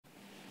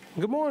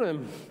Good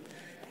morning.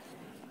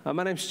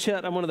 My name's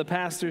Chet. I'm one of the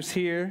pastors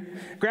here.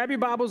 Grab your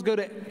Bibles, go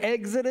to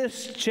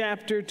Exodus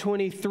chapter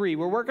 23.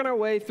 We're working our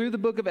way through the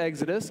book of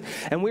Exodus,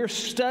 and we're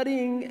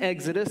studying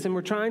Exodus, and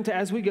we're trying to,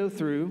 as we go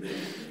through,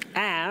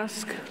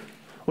 ask,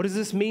 what does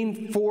this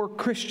mean for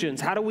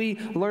Christians? How do we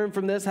learn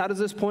from this? How does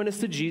this point us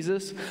to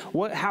Jesus?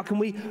 How can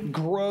we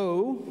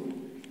grow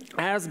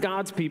as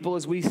God's people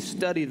as we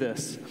study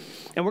this?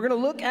 And we're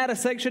going to look at a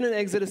section in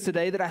Exodus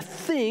today that I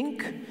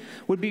think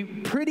would be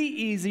pretty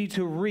easy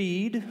to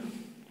read.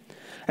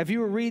 If you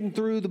were reading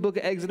through the book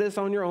of Exodus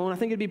on your own, I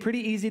think it'd be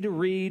pretty easy to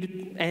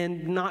read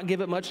and not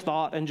give it much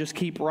thought and just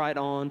keep right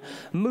on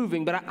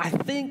moving. But I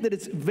think that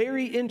it's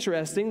very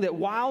interesting that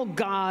while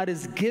God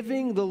is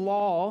giving the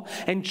law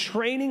and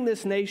training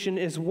this nation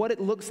is what it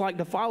looks like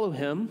to follow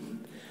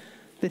him,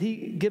 that he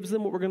gives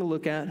them what we're going to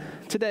look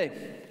at today.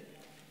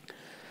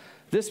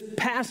 This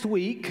past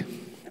week,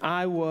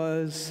 I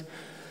was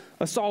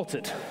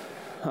assaulted.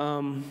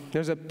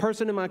 There's a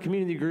person in my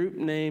community group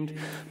named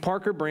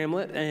Parker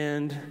Bramlett,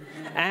 and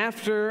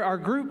after our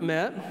group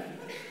met,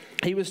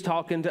 he was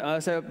talking to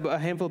us. A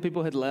handful of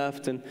people had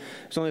left, and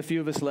there's only a few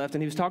of us left,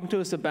 and he was talking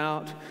to us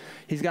about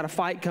he's got a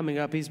fight coming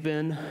up. He's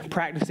been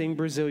practicing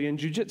Brazilian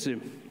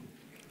Jiu-Jitsu.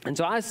 And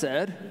so I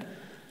said,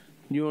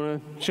 you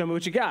want to show me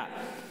what you got?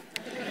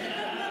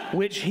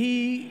 Which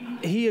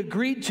he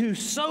agreed to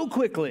so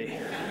quickly.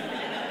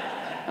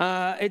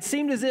 It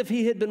seemed as if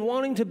he had been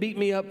wanting to beat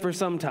me up for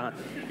some time.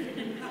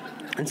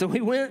 And so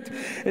we went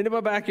into my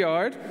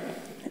backyard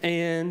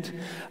and,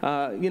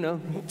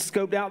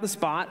 scoped out the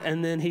spot.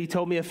 And then he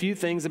told me a few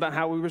things about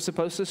how we were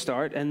supposed to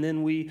start. And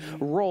then we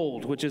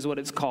rolled, which is what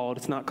it's called.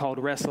 It's not called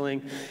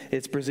wrestling.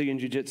 It's Brazilian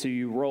Jiu-Jitsu.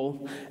 You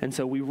roll. And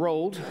so we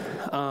rolled.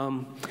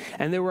 And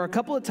there were a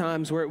couple of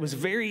times where it was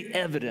very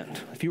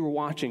evident, if you were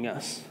watching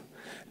us,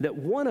 that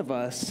one of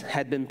us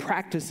had been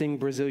practicing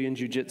Brazilian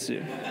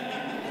Jiu-Jitsu.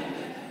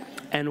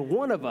 And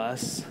one of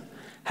us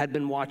had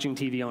been watching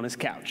TV on his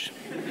couch.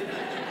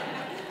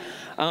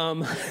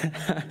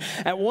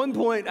 At one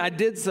point, I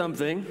did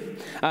something.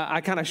 I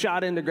kind of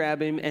shot in to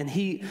grab him, and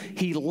he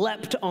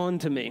leapt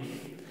onto me.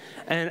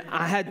 And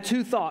I had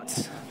two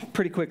thoughts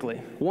pretty quickly.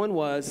 One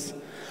was,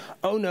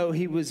 oh no,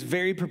 he was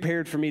very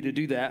prepared for me to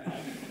do that.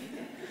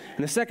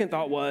 And the second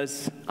thought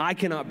was, I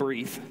cannot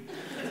breathe.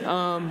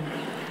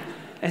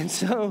 And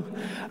so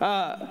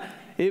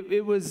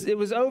it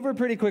was over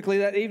pretty quickly.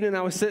 That evening,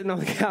 I was sitting on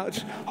the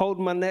couch,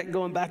 holding my neck,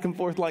 going back and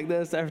forth like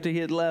this after he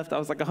had left. I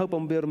was like, I hope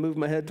I'm going to be able to move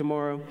my head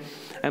tomorrow.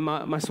 And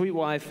my sweet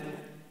wife,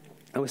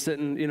 I was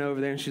sitting, over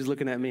there, and she's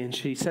looking at me, and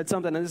she said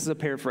something, and this is a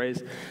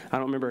paraphrase. I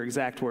don't remember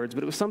exact words,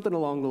 but it was something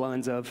along the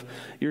lines of,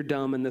 you're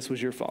dumb, and this was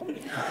your fault.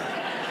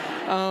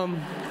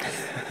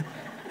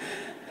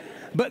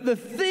 But the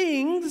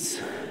things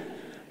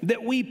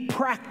that we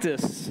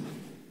practice,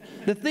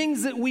 the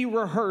things that we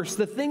rehearse,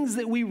 the things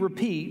that we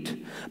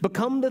repeat,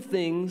 become the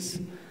things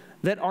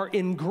that are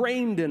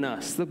ingrained in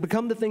us, that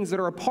become the things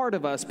that are a part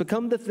of us,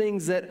 become the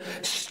things that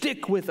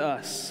stick with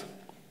us.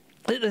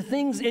 The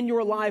things in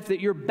your life that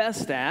you're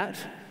best at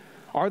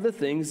are the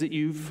things that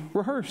you've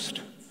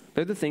rehearsed.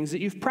 They're the things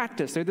that you've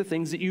practiced. They're the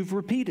things that you've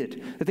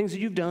repeated, the things that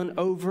you've done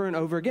over and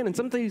over again. And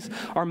some of these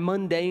are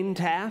mundane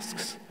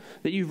tasks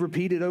that you've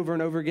repeated over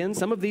and over again.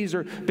 Some of these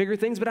are bigger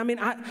things, but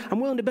I'm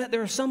willing to bet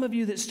there are some of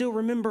you that still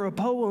remember a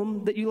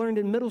poem that you learned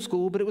in middle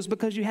school, but it was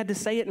because you had to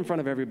say it in front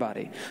of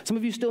everybody. Some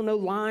of you still know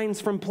lines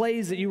from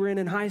plays that you were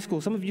in high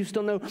school. Some of you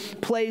still know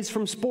plays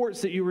from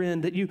sports that you were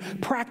in, that you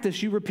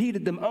practiced, you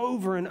repeated them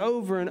over and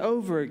over and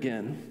over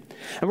again.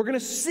 And we're going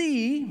to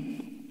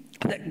see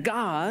that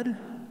God,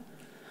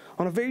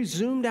 on a very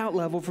zoomed out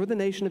level for the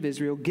nation of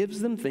Israel, gives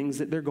them things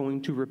that they're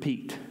going to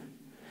repeat.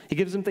 He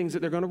gives them things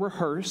that they're going to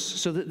rehearse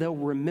so that they'll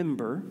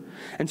remember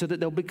and so that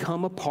they'll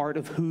become a part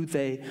of who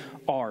they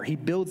are. He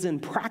builds in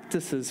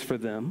practices for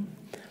them,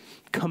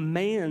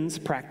 commands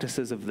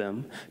practices of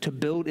them to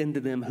build into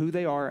them who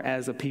they are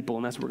as a people.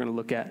 And that's what we're going to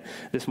look at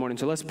this morning.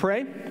 So let's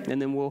pray,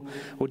 and then we'll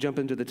jump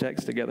into the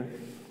text together.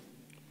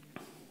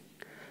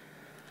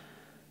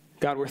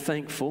 God, we're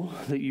thankful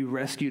that you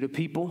rescued a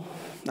people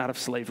out of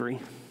slavery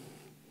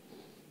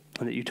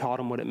and that you taught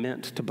them what it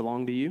meant to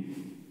belong to you.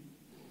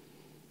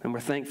 And we're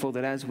thankful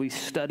that as we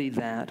study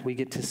that, we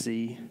get to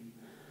see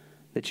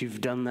that you've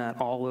done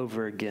that all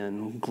over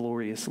again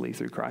gloriously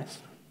through Christ.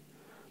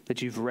 That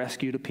you've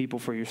rescued a people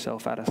for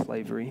yourself out of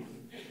slavery.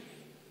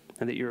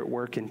 And that you're at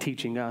work in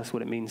teaching us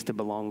what it means to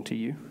belong to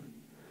you.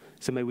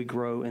 So may we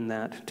grow in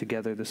that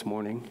together this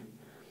morning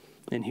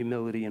in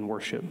humility and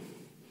worship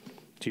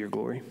to your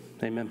glory.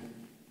 Amen.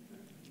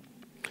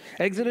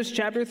 Exodus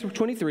chapter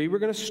 23, we're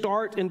going to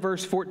start in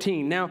verse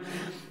 14. Now,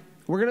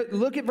 we're going to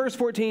look at verse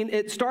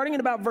 14. Starting in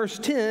about verse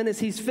 10, as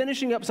he's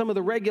finishing up some of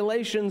the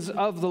regulations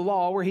of the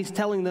law, where he's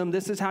telling them,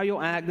 this is how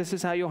you'll act, this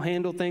is how you'll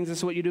handle things, this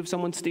is what you do if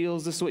someone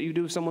steals, this is what you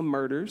do if someone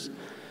murders.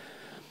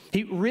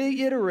 He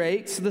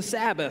reiterates the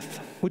Sabbath,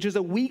 which is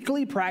a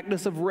weekly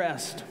practice of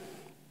rest.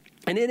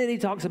 And in it, he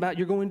talks about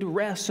you're going to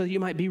rest so you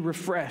might be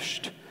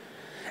refreshed.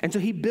 And so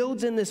he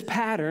builds in this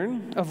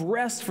pattern of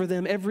rest for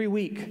them every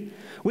week,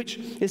 which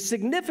is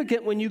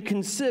significant when you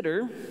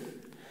consider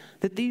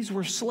that these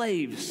were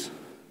slaves,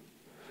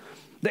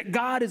 that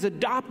God is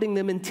adopting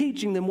them and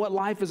teaching them what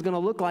life is going to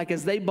look like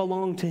as they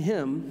belong to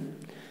him.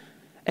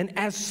 And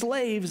as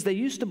slaves, they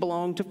used to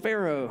belong to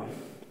Pharaoh.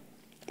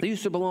 They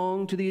used to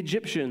belong to the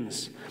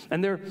Egyptians,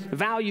 and their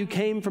value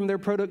came from their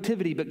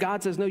productivity. But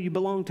God says, no, you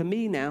belong to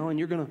me now, and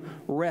you're going to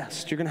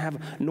rest. You're going to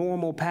have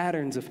normal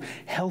patterns of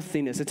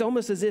healthiness. It's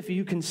almost as if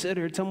you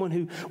considered someone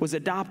who was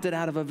adopted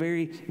out of a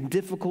very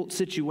difficult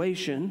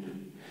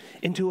situation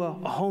into a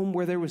home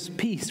where there was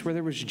peace, where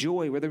there was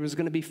joy, where there was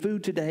going to be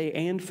food today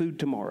and food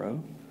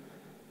tomorrow.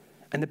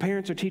 And the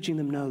parents are teaching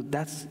them, no,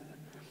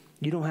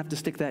 you don't have to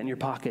stick that in your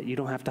pocket. You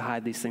don't have to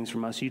hide these things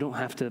from us. You don't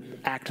have to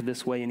act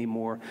this way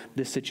anymore.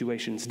 This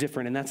situation's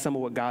different. And that's some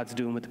of what God's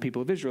doing with the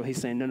people of Israel.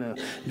 He's saying, no,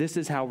 this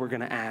is how we're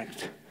going to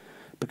act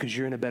because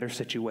you're in a better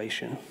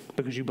situation,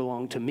 because you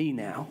belong to me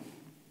now.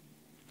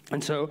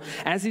 And so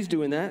as he's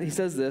doing that, he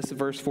says this,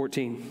 verse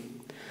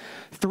 14.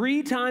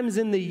 3 times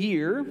in the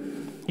year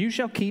you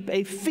shall keep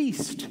a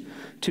feast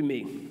to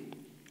me.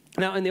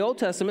 Now, in the Old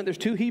Testament, there's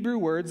 2 Hebrew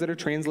words that are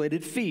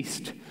translated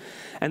feast.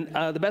 And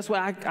the best way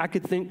I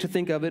could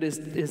think of it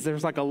is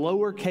there's like a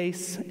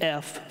lowercase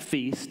f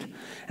feast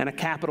and a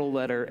capital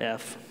letter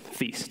F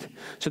feast.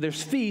 So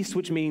there's feast,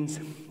 which means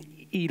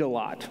eat a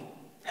lot,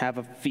 have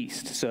a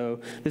feast.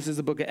 So this is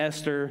the book of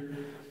Esther.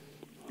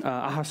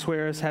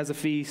 Ahasuerus has a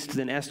feast,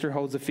 then Esther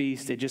holds a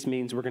feast. It just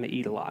means we're going to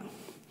eat a lot.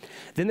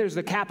 Then there's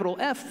the capital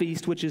F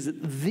feast, which is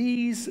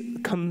these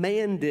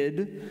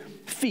commanded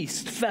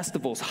feast,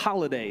 festivals,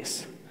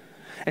 holidays.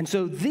 And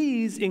so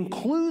these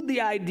include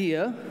the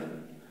idea,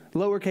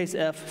 lowercase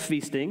f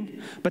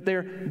feasting, but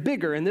they're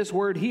bigger. And this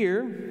word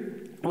here,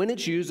 when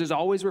it's used, is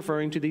always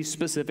referring to these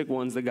specific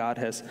ones that God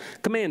has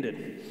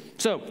commanded.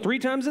 So 3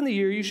 times in the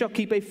year you shall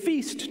keep a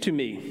feast to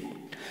me.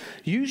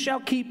 You shall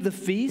keep the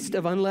feast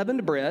of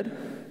unleavened bread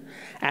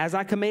as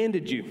I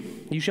commanded you.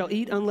 You shall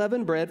eat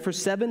unleavened bread for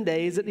 7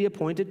 days at the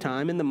appointed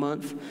time in the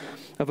month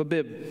of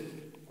Abib.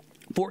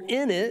 For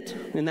in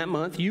that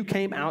month, you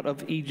came out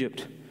of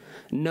Egypt.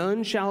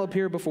 None shall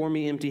appear before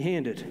me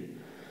empty-handed.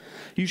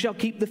 You shall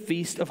keep the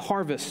feast of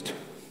harvest,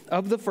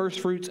 of the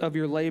firstfruits of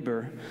your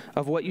labor,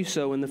 of what you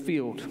sow in the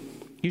field.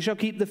 You shall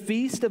keep the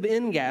feast of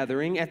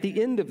ingathering at the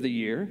end of the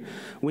year,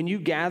 when you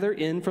gather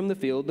in from the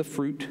field the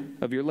fruit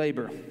of your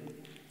labor.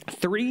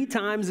 3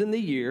 times in the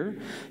year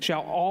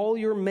shall all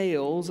your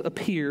males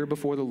appear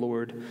before the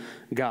Lord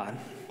God.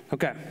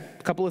 Okay,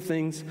 a couple of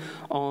things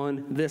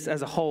on this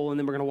as a whole, and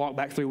then we're going to walk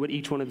back through what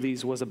each one of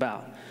these was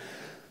about.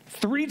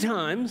 3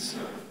 times,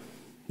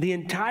 the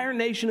entire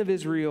nation of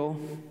Israel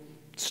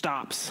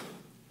stops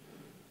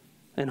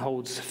and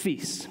holds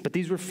feasts. But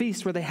these were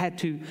feasts where they had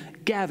to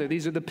gather.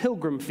 These are the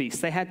pilgrim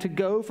feasts. They had to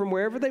go from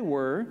wherever they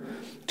were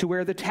to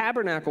where the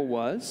tabernacle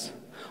was,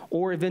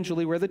 or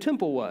eventually where the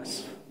temple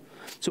was.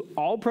 So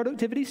all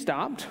productivity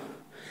stopped,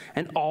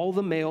 and all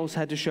the males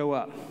had to show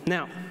up.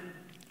 Now,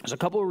 there's a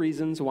couple of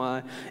reasons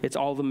why it's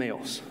all the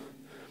males.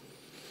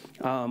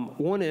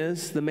 One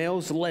is the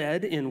males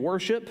led in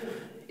worship,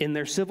 in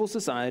their civil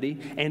society,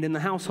 and in the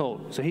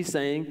household. So he's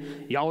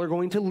saying, y'all are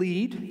going to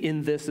lead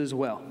in this as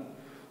well,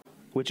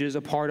 which is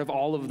a part of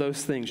all of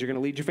those things. You're going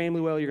to lead your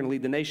family well, you're going to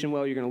lead the nation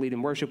well, you're going to lead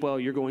in worship well,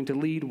 you're going to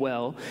lead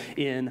well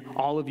in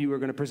all of you are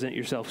going to present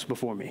yourselves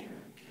before me.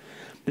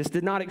 This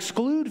did not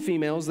exclude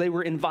females, they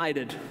were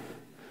invited.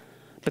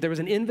 But there was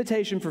an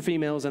invitation for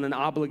females and an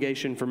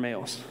obligation for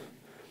males.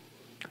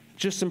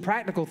 Just some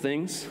practical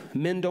things: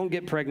 men don't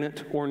get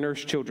pregnant or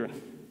nurse children.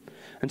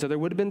 And so there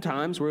would have been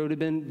times where it would have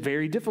been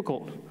very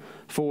difficult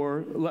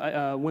for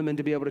women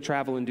to be able to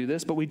travel and do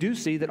this. But we do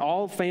see that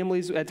all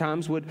families at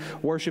times would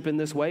worship in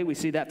this way. We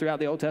see that throughout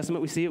the Old Testament.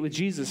 We see it with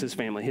Jesus'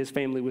 family. His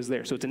family was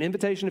there. So it's an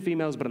invitation to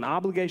females, but an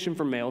obligation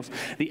for males.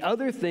 The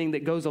other thing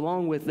that goes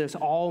along with this,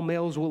 all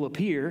males will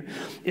appear,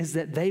 is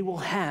that they will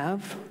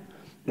have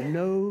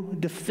no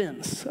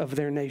defense of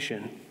their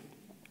nation.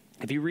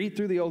 If you read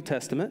through the Old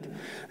Testament,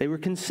 they were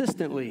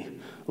consistently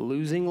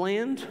losing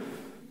land,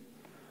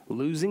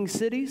 losing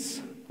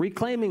cities,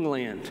 reclaiming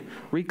land,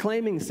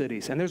 reclaiming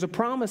cities. And there's a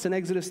promise in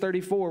Exodus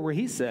 34 where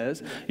he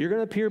says, you're going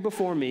to appear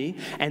before me,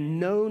 and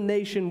no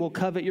nation will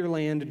covet your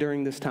land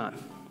during this time.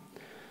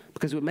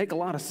 Because it would make a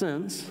lot of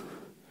sense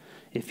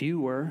if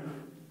you were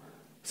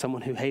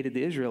someone who hated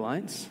the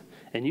Israelites,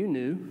 and you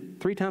knew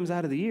 3 times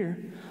out of the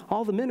year,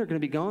 all the men are going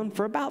to be gone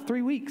for about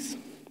 3 weeks.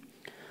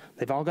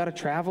 They've all got to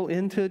travel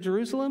into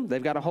Jerusalem.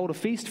 They've got to hold a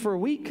feast for a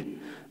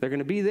week. They're going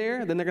to be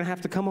there. Then they're going to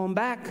have to come on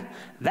back.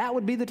 That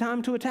would be the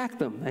time to attack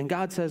them. And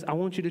God says, I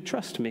want you to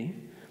trust me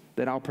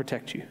that I'll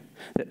protect you.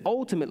 That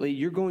ultimately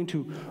you're going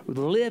to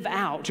live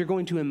out, you're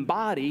going to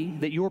embody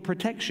that your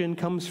protection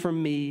comes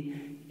from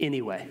me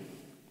anyway.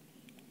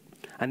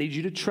 I need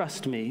you to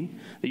trust me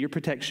that your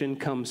protection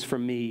comes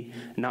from me,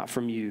 not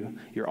from you.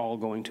 You're all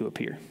going to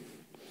appear.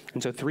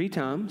 And so 3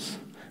 times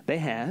they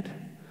had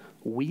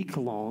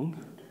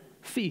week-long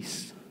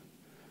feasts.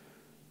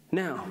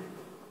 Now,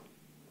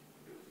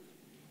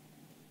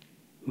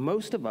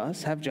 Most of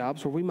us have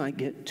jobs where we might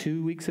get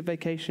 2 weeks of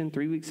vacation,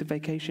 3 weeks of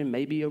vacation,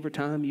 maybe over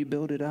time you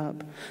build it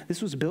up.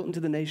 This was built into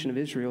the nation of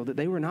Israel, that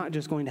they were not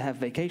just going to have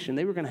vacation,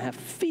 they were going to have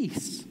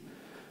feasts,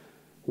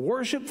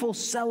 worshipful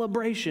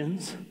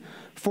celebrations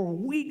for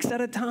weeks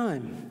at a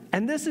time.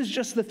 And this is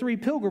just the 3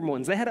 pilgrim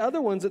ones. They had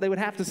other ones that they would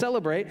have to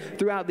celebrate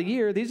throughout the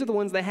year. These are the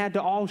ones they had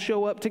to all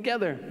show up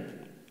together.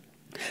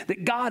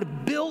 That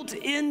God built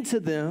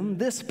into them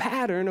this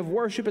pattern of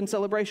worship and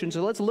celebration.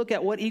 So let's look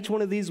at what each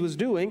one of these was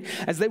doing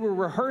as they were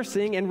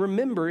rehearsing and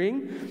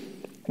remembering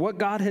what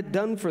God had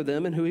done for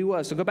them and who he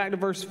was. So go back to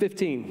verse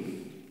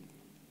 15.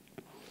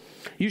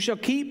 You shall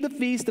keep the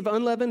feast of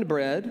unleavened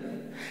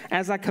bread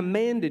as I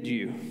commanded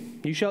you.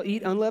 You shall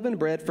eat unleavened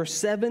bread for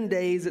 7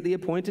 days at the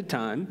appointed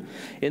time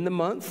in the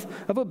month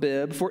of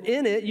Abib. For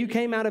in it you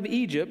came out of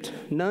Egypt.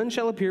 None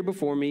shall appear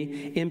before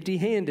me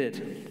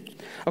empty-handed.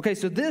 Okay,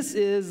 so this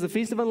is the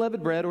Feast of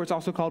Unleavened Bread, or it's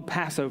also called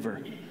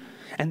Passover.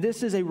 And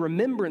this is a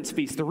remembrance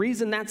feast. The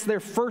reason that's their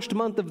first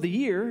month of the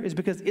year is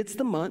because it's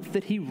the month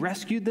that he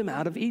rescued them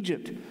out of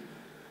Egypt.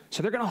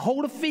 So they're going to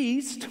hold a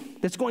feast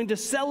that's going to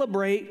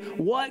celebrate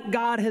what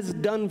God has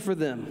done for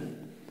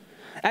them.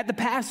 At the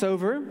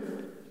Passover,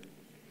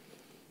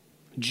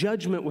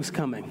 judgment was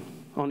coming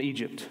on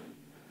Egypt.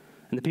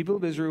 And the people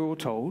of Israel were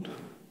told,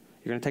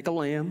 you're going to take a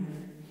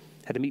lamb,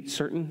 had to meet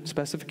certain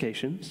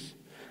specifications,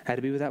 had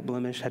to be without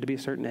blemish, had to be a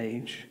certain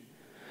age.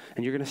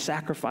 And you're going to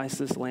sacrifice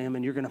this lamb,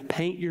 and you're going to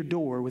paint your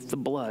door with the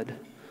blood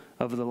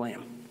of the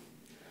lamb.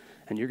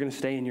 And you're going to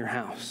stay in your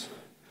house.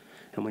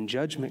 And when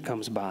judgment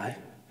comes by,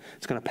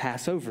 it's going to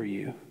pass over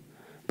you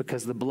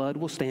because the blood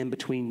will stand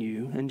between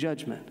you and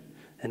judgment,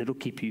 and it'll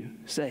keep you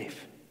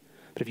safe.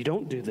 But if you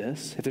don't do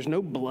this, if there's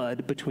no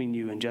blood between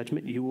you and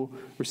judgment, you will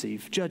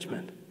receive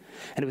judgment.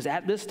 And it was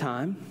at this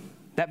time,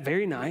 that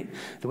very night,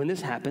 that when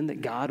this happened,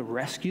 that God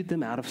rescued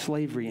them out of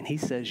slavery. And he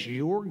says,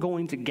 you're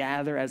going to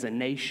gather as a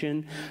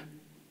nation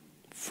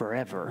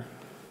forever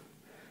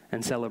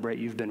and celebrate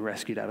you've been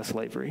rescued out of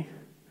slavery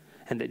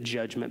and that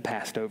judgment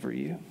passed over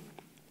you.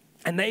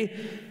 And they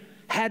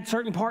had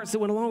certain parts that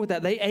went along with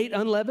that. They ate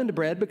unleavened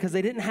bread because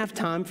they didn't have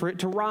time for it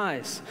to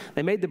rise.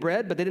 They made the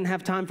bread, but they didn't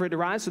have time for it to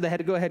rise, so they had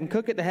to go ahead and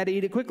cook it. They had to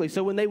eat it quickly.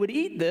 So when they would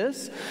eat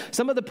this,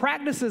 some of the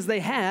practices they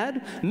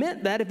had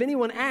meant that if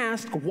anyone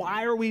asked,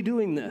 why are we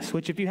doing this?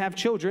 Which if you have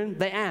children,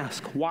 they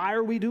ask, why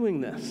are we doing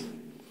this?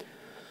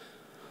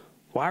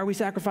 Why are we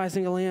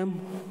sacrificing a lamb?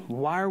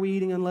 Why are we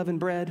eating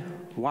unleavened bread?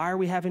 Why are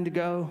we having to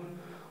go?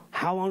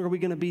 How long are we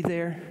going to be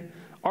there?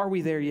 Are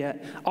we there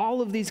yet?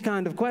 All of these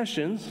kind of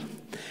questions.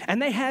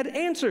 And they had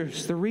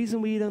answers. The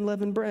reason we eat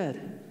unleavened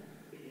bread.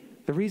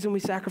 The reason we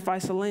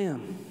sacrifice a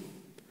lamb.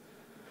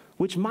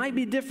 Which might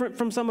be different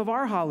from some of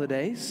our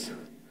holidays.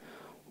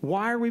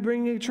 Why are we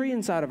bringing a tree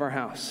inside of our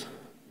house?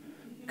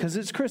 Because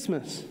it's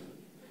Christmas.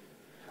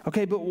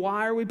 Okay, but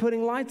why are we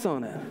putting lights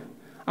on it?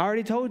 I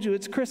already told you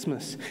it's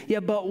Christmas.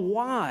 Yeah, but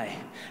why?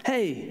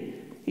 Hey,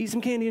 eat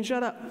some candy and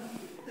shut up.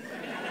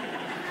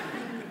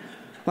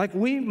 Like,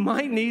 we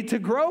might need to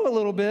grow a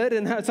little bit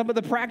in some of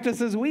the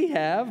practices we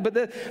have, but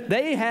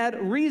they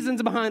had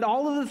reasons behind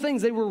all of the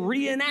things they were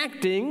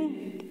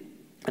reenacting,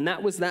 and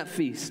that was that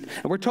feast.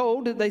 And we're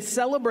told that they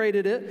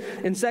celebrated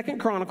it in 2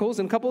 Chronicles,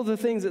 and a couple of the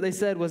things that they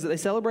said was that they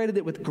celebrated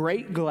it with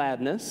great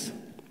gladness,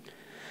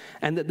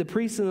 and that the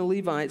priests and the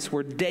Levites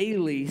were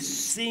daily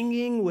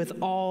singing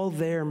with all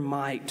their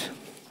might.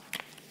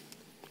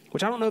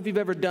 Which I don't know if you've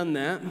ever done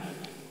that.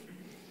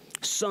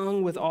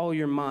 Sung with all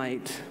your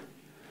might.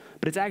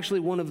 But it's actually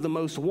one of the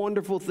most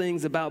wonderful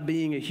things about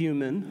being a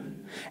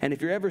human. And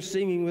if you're ever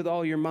singing with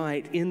all your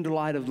might in the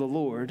light of the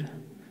Lord,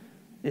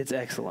 it's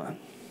excellent.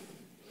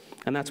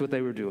 And that's what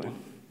they were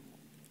doing.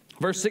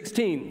 Verse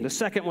 16, the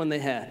second one they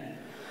had.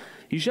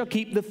 You shall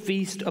keep the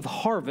feast of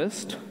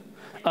harvest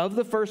of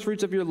the first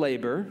fruits of your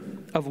labor,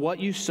 of what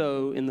you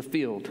sow in the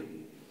field.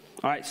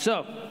 All right,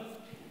 so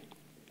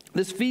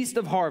this feast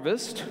of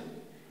harvest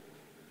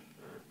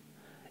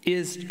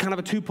is kind of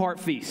a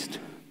two-part feast.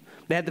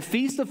 They had the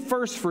Feast of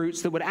First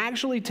Fruits that would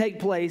actually take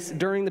place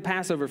during the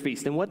Passover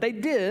feast. And what they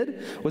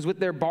did was with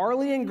their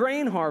barley and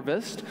grain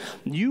harvest,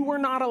 you were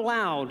not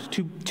allowed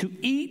to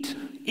eat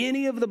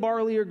any of the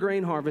barley or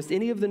grain harvest,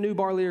 any of the new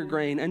barley or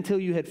grain, until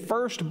you had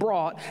first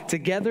brought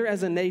together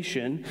as a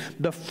nation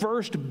the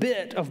first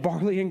bit of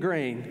barley and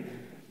grain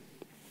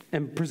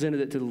and presented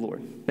it to the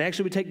Lord. They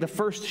actually would take the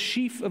first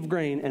sheaf of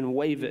grain and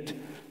wave it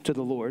to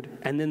the Lord,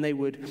 and then they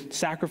would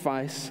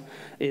sacrifice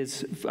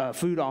as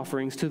food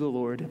offerings to the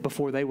Lord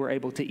before they were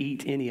able to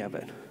eat any of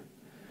it.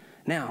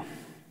 Now,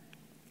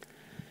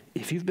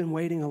 if you've been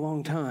waiting a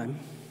long time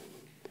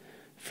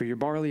for your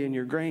barley and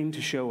your grain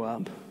to show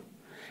up,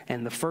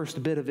 and the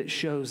first bit of it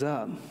shows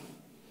up,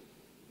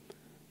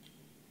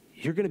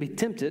 you're going to be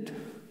tempted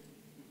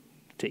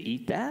to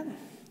eat that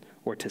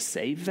or to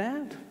save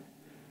that.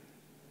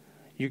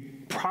 You're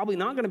probably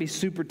not going to be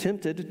super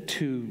tempted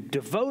to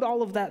devote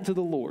all of that to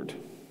the Lord.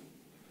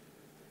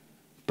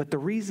 But the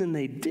reason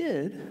they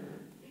did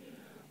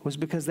was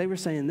because they were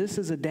saying this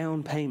is a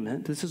down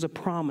payment. This is a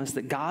promise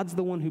that God's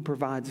the one who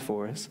provides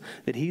for us,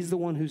 that he's the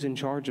one who's in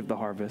charge of the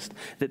harvest,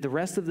 that the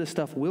rest of this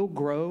stuff will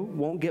grow,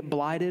 won't get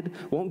blighted,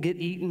 won't get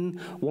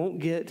eaten, won't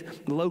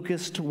get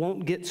locust,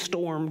 won't get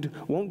stormed,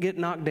 won't get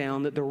knocked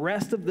down, that the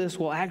rest of this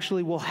will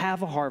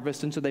have a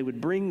harvest. And so they would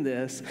bring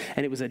this,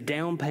 and it was a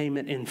down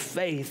payment in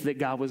faith that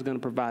God was going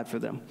to provide for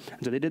them.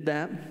 And so they did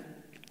that.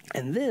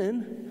 And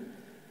then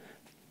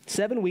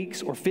 7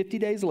 weeks or 50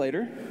 days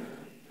later,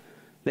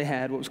 they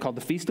had what was called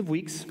the Feast of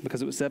Weeks,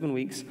 because it was 7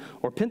 weeks,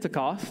 or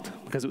Pentecost,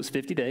 because it was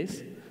 50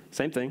 days.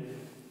 Same thing.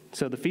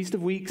 So the Feast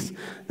of Weeks,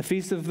 the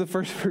Feast of the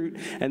First Fruit,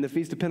 and the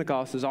Feast of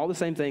Pentecost is all the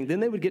same thing. Then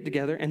they would get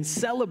together and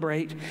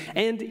celebrate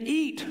and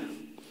eat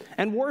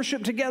and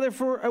worship together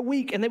for a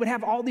week. And they would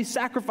have all these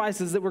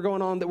sacrifices that were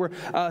going on that were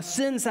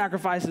sin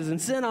sacrifices and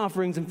sin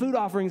offerings and food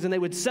offerings. And they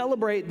would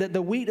celebrate that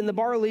the wheat and the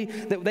barley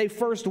that they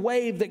first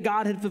waved, that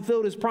God had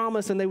fulfilled his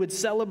promise, and they would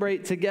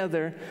celebrate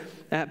together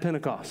at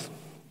Pentecost.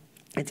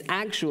 It's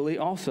actually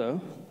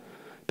also,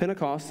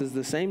 Pentecost is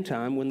the same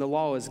time when the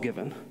law is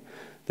given.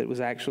 That was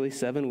actually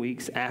 7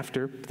 weeks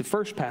after the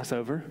first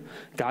Passover.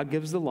 God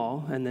gives the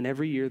law, and then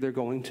every year they're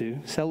going to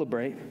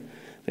celebrate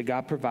that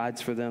God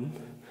provides for them,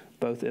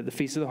 both at the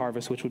Feast of the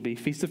Harvest, which would be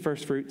Feast of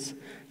First Fruits,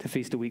 to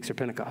Feast of Weeks or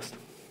Pentecost.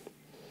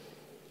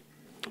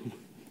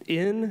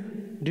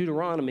 In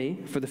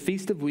Deuteronomy, for the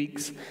Feast of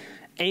Weeks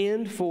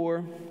and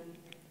for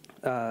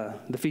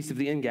the Feast of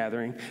the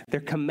Ingathering, they're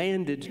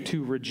commanded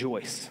to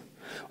rejoice,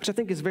 which I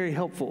think is very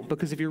helpful,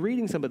 because if you're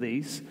reading some of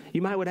these,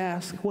 you might would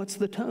ask, what's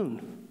the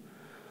tone?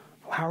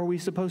 How are we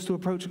supposed to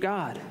approach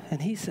God?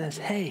 And he says,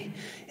 hey,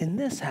 in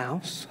this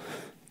house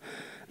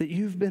that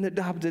you've been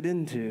adopted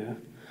into,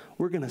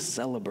 we're going to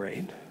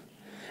celebrate.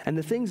 And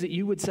the things that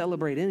you would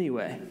celebrate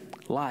anyway,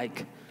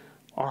 like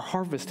our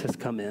harvest has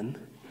come in,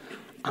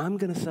 I'm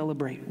going to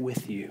celebrate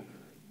with you.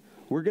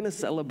 We're going to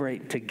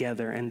celebrate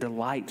together and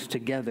delight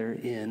together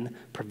in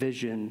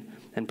provision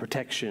and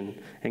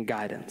protection and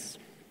guidance.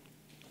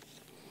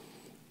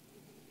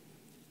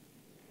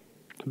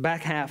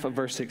 Back half of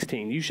verse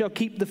 16. You shall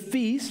keep the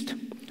feast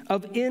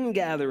of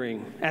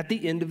ingathering at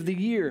the end of the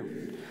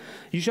year.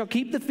 You shall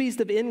keep the feast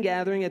of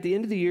ingathering at the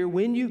end of the year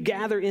when you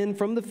gather in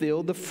from the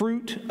field the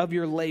fruit of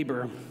your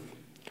labor.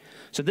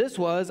 So this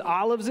was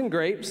olives and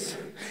grapes,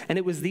 and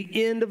it was the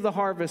end of the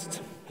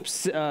harvest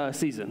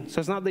season.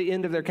 So it's not the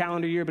end of their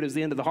calendar year, but it was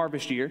the end of the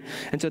harvest year.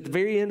 And so at the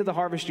very end of the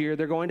harvest year,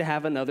 they're going to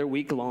have another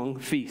week-long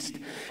feast.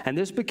 And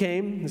it's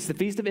the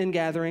Feast of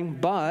Ingathering,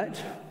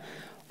 but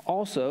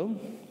also,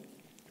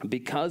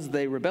 because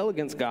they rebel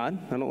against God,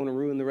 I don't want to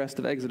ruin the rest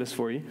of Exodus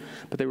for you,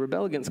 but they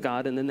rebel against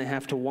God, and then they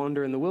have to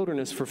wander in the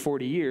wilderness for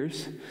 40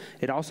 years.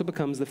 It also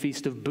becomes the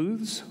Feast of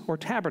Booths or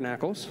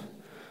Tabernacles,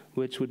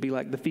 which would be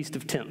like the Feast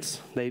of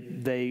Tents.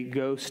 They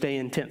go stay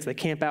in tents. They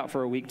camp out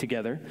for a week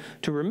together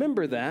to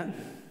remember that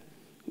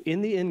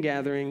in the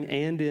ingathering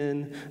and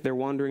in their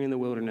wandering in the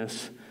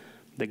wilderness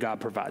that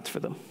God provides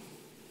for them.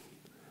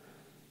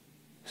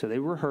 So they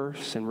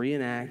rehearse and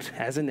reenact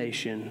as a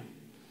nation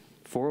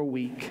for a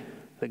week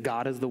that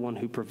God is the one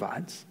who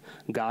provides.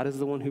 God is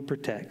the one who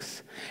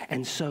protects.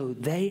 And so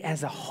they,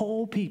 as a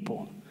whole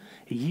people,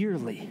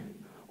 yearly,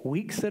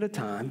 weeks at a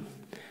time,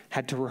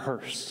 had to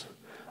rehearse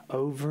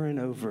over and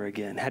over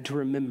again, had to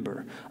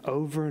remember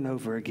over and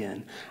over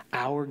again,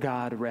 our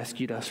God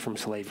rescued us from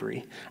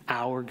slavery.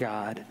 Our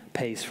God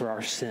pays for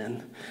our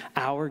sin.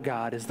 Our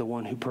God is the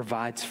one who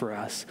provides for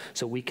us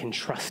so we can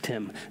trust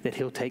him that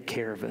he'll take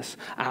care of us.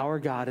 Our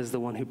God is the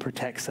one who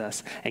protects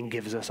us and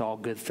gives us all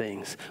good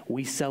things.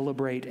 We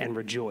celebrate and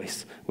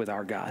rejoice with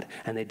our God.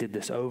 And they did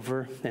this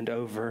over and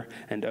over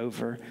and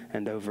over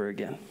and over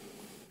again.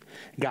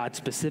 God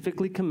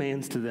specifically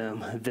commands to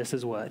them, this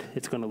is what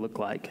it's going to look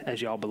like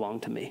as y'all belong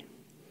to me.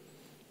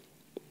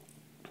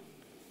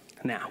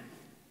 Now,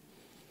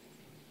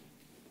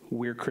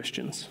 we're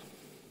Christians.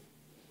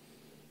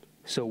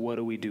 So what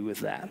do we do with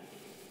that?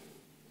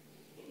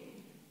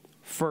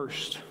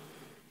 First,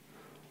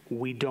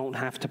 we don't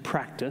have to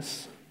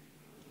practice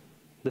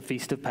the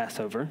Feast of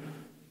Passover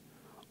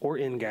or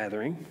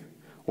ingathering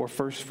or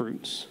first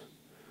fruits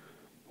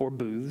or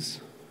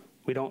booths.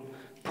 We don't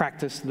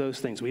practice those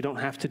things. We don't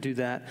have to do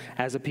that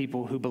as a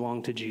people who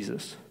belong to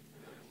Jesus.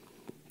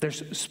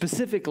 There's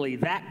specifically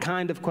that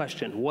kind of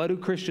question, what do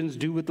Christians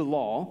do with the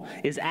law,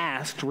 is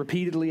asked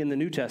repeatedly in the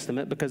New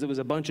Testament because it was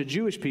a bunch of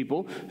Jewish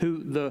people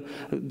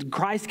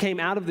Christ came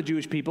out of the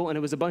Jewish people, and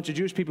it was a bunch of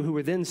Jewish people who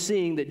were then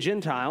seeing that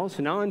Gentiles,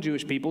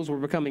 non-Jewish peoples, were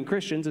becoming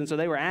Christians, and so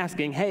they were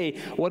asking, hey,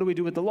 what do we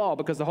do with the law?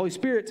 Because the Holy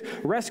Spirit's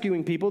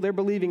rescuing people, they're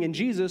believing in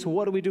Jesus,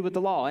 what do we do with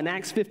the law? In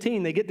Acts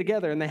 15, they get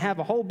together and they have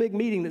a whole big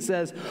meeting that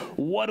says,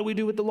 what do we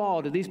do with the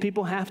law? Do these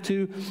people have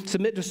to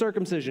submit to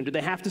circumcision? Do they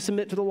have to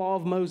submit to the law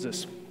of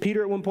Moses?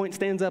 Peter at one point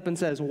stands up and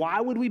says, why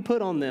would we put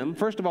on them,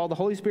 first of all, the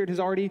Holy Spirit has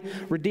already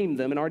redeemed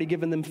them and already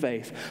given them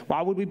faith.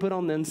 Why would we put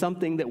on them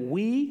something that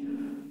we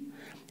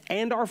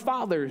and our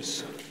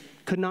fathers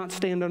could not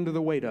stand under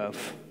the weight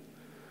of?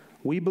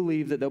 We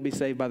believe that they'll be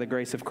saved by the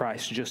grace of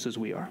Christ just as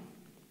we are.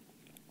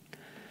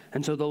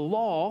 And so the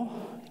law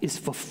is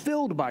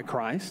fulfilled by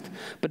Christ,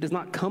 but does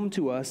not come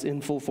to us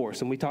in full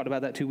force. And we talked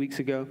about that 2 weeks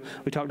ago.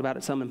 We talked about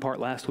it some in part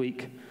last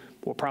week.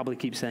 We'll probably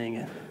keep saying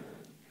it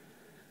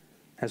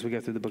as we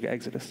go through the book of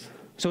Exodus.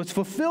 So it's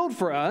fulfilled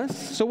for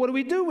us. So what do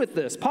we do with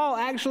this? Paul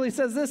actually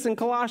says this in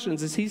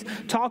Colossians as he's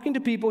talking to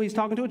people. He's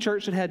talking to a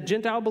church that had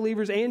Gentile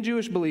believers and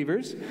Jewish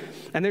believers,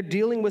 and they're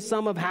dealing with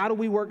some of how do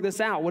we work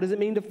this out? What does it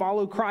mean to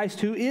follow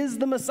Christ, who is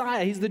the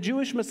Messiah? He's the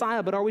Jewish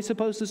Messiah, but are we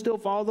supposed to still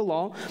follow the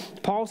law?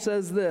 Paul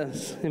says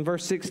this in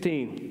verse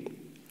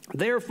 16.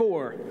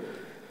 Therefore,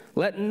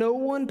 let no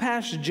one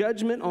pass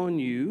judgment on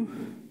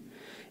you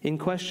in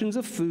questions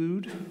of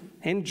food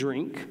and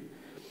drink,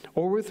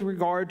 or with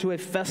regard to a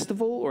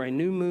festival or a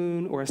new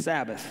moon or a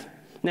Sabbath.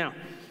 Now,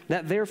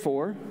 that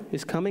therefore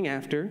is coming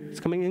after, it's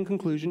coming in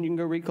conclusion. You can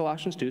go read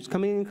Colossians 2. It's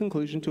coming in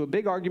conclusion to a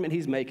big argument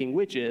he's making,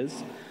 which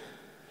is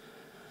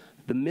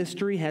the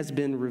mystery has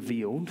been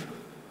revealed.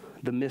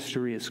 The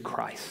mystery is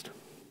Christ.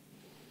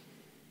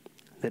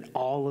 That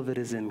all of it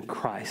is in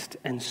Christ.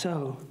 And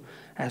so,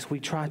 as we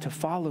try to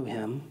follow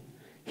him,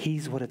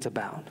 he's what it's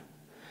about.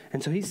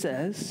 And so he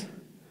says,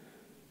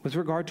 with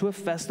regard to a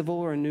festival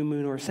or a new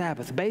moon or a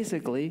Sabbath,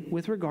 basically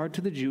with regard to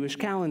the Jewish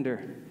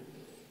calendar.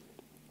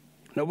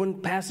 No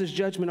one passes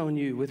judgment on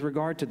you with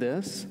regard to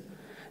this.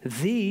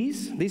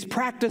 These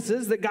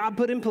practices that God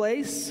put in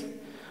place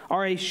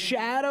are a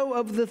shadow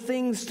of the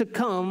things to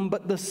come,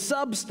 but the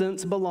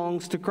substance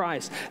belongs to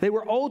Christ. They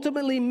were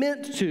ultimately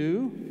meant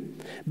to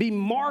be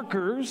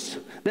markers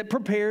that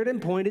prepared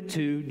and pointed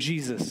to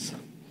Jesus.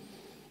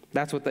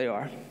 That's what they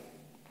are.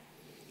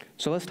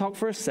 So let's talk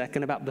for a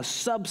second about the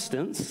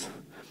substance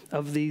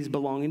of these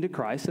belonging to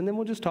Christ, and then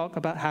we'll just talk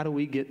about how do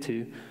we get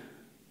to,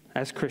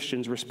 as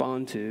Christians,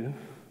 respond to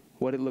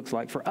what it looks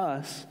like for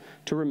us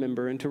to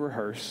remember and to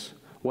rehearse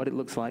what it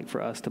looks like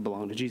for us to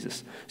belong to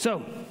Jesus.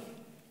 So,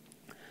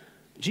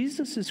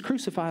 Jesus is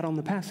crucified on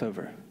the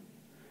Passover.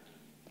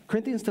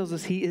 Corinthians tells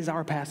us he is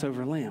our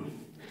Passover lamb.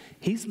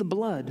 He's the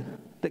blood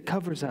that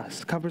covers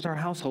us, covers our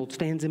household,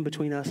 stands in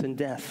between us and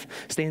death,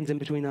 stands in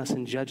between us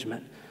and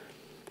judgment.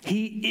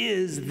 He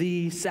is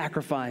the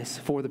sacrifice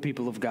for the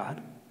people of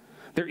God.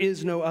 There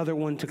is no other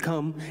one to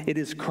come. It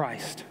is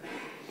Christ.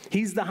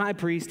 He's the high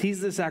priest.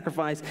 He's the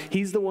sacrifice.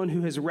 He's the one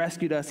who has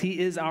rescued us. He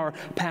is our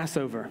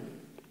Passover.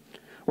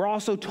 We're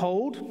also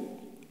told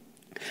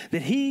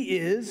that he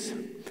is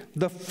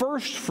the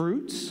first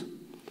fruits.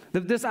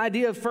 This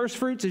idea of first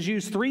fruits is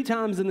used 3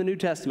 times in the New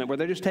Testament where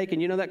they're just taking,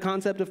 that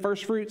concept of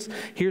first fruits?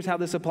 Here's how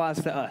this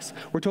applies to us.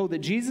 We're told that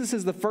Jesus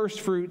is the first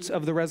fruits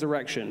of the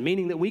resurrection,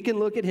 meaning that we can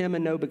look at him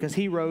and know because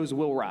he rose,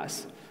 we'll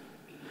rise.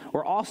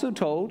 We're also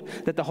told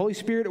that the Holy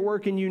Spirit at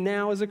work in you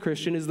now as a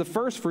Christian is the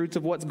first fruits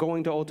of what's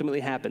going to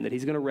ultimately happen, that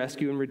he's going to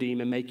rescue and redeem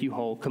and make you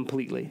whole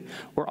completely.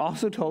 We're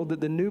also told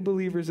that the new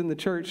believers in the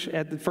church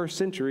at the first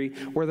century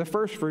were the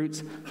first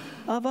fruits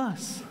of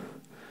us,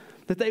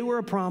 that they were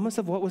a promise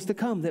of what was to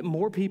come, that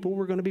more people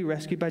were going to be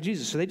rescued by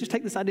Jesus. So they just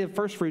take this idea of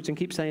first fruits and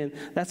keep saying,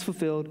 that's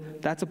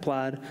fulfilled, that's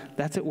applied,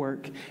 that's at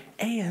work.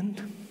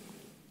 And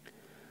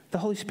the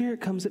Holy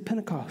Spirit comes at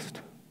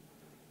Pentecost,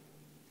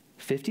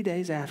 50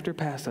 days after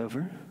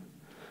Passover.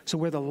 So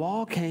where the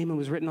law came and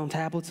was written on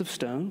tablets of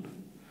stone,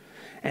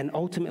 and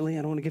ultimately,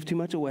 I don't want to give too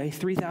much away,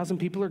 3,000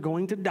 people are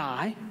going to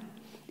die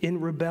in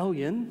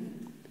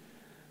rebellion.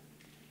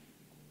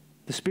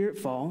 The Spirit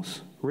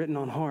falls, written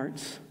on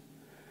hearts,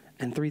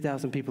 and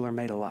 3,000 people are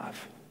made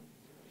alive.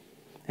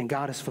 And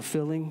God is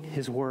fulfilling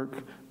his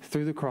work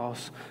through the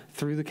cross,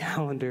 through the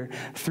calendar,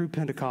 through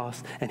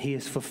Pentecost, and he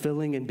is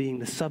fulfilling and being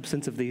the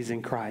substance of these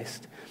in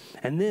Christ.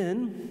 And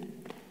then,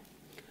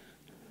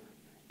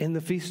 in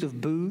the Feast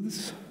of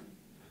Booths,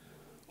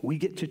 we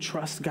get to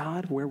trust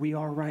God where we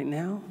are right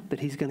now,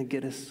 that he's going to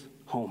get us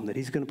home, that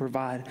he's going to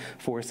provide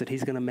for us, that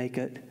he's going to make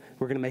it,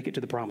 we're going to make it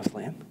to the promised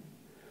land.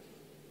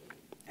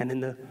 And in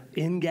the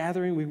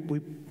ingathering,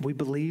 we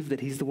believe that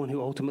he's the one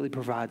who ultimately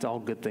provides all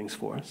good things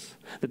for us,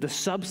 that the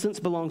substance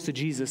belongs to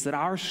Jesus, that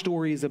our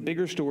story is a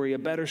bigger story, a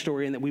better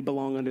story, and that we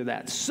belong under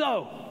that.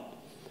 So,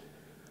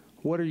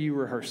 what are you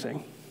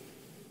rehearsing?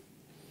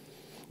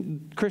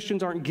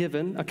 Christians aren't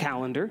given a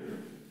calendar.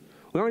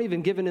 We aren't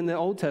even given in the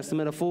Old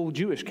Testament a full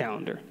Jewish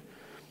calendar.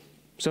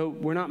 So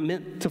we're not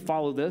meant to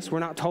follow this. We're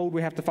not told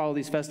we have to follow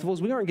these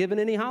festivals. We aren't given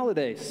any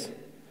holidays.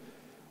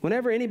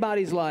 Whenever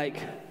anybody's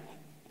like,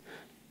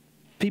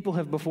 people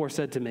have before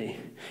said to me,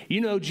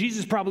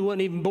 Jesus probably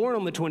wasn't even born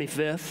on the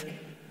 25th.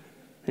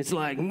 It's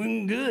like,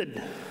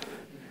 good.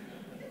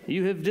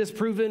 You have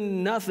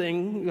disproven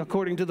nothing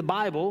according to the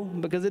Bible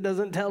because it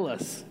doesn't tell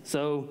us.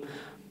 So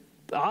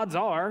the odds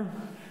are,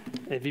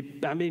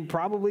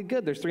 probably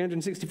good. There's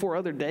 364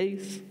 other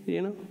days,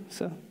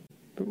 so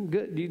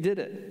good. You did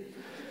it.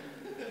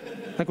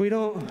 Like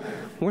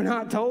we're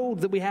not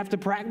told that we have to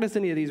practice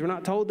any of these. We're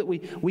not told that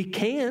we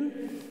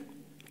can.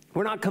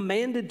 We're not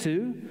commanded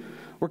to.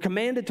 We're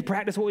commanded to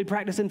practice what we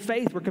practice in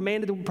faith. We're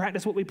commanded to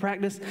practice what we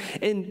practice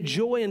in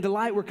joy and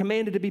delight. We're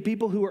commanded to be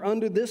people who are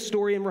under this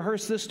story and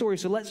rehearse this story.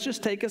 So let's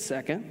just take a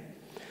second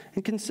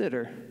and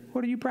consider,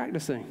 what are you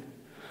practicing?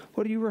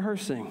 What are you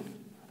rehearsing?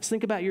 Let's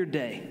think about your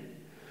day.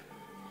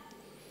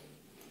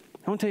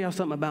 I want to tell y'all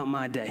something about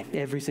my day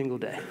every single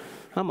day.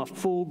 I'm a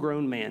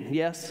full-grown man.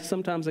 Yes,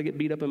 sometimes I get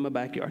beat up in my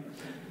backyard.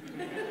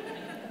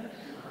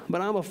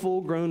 But I'm a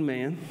full-grown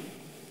man,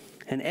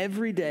 and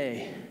every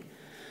day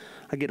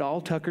I get all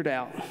tuckered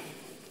out,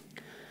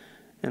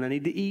 and I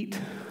need to eat,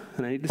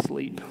 and I need to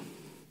sleep,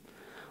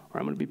 or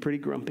I'm going to be pretty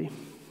grumpy.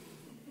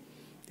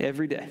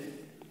 Every day.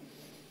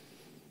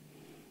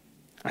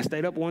 I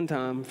stayed up one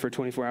time for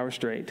 24 hours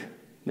straight,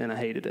 and I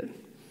hated it.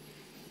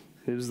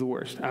 It was the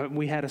worst.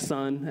 We had a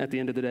son at the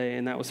end of the day,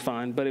 and that was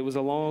fine, but it was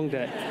a long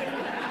day.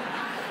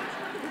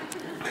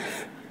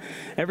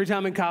 Every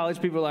time in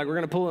college, people are like, we're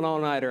going to pull an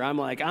all-nighter. I'm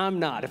like, I'm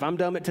not. If I'm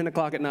dumb at 10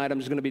 o'clock at night, I'm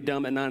just going to be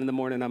dumb at 9 in the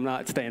morning. I'm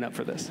not staying up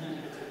for this.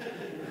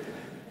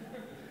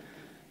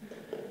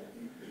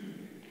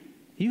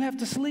 You have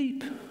to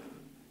sleep.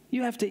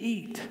 You have to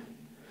eat.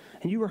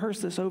 And you rehearse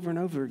this over and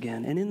over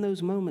again. And in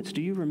those moments,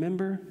 do you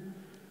remember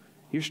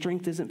your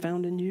strength isn't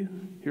found in you?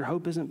 Your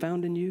hope isn't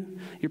found in you?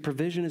 Your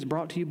provision is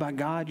brought to you by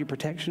God. Your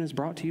protection is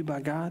brought to you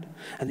by God.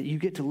 And that you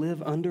get to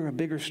live under a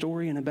bigger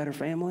story and a better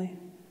family?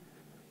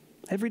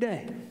 Every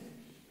day.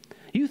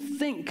 You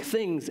think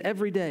things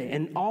every day,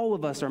 and all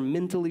of us are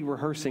mentally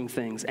rehearsing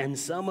things. And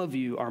some of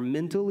you are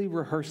mentally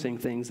rehearsing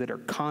things that are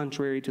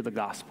contrary to the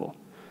gospel.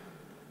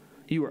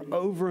 You are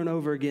over and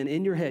over again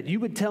in your head. You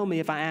would tell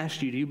me if I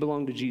asked you, do you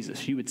belong to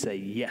Jesus? You would say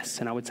yes.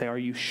 And I would say, are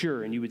you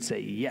sure? And you would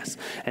say yes.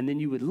 And then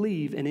you would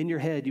leave, and in your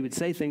head, you would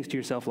say things to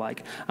yourself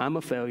like, I'm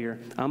a failure.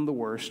 I'm the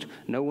worst.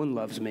 No one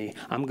loves me.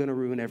 I'm going to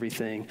ruin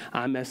everything.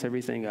 I mess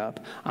everything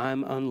up.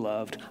 I'm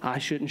unloved. I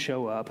shouldn't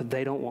show up.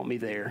 They don't want me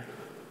there.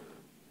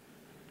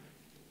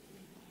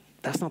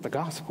 That's not the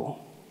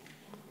gospel.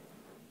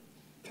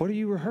 What are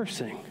you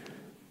rehearsing?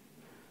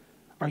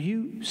 Are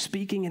you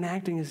speaking and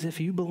acting as if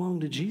you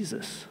belong to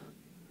Jesus?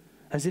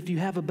 As if you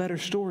have a better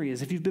story,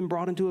 as if you've been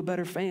brought into a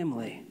better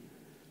family?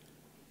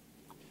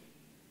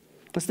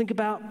 Let's think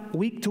about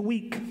week to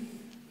week.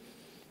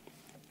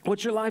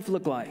 What's your life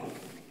look like?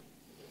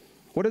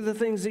 What are the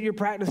things that you're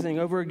practicing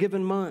over a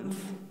given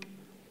month?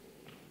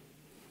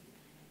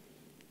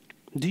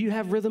 Do you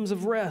have rhythms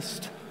of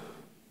rest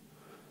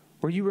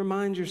where you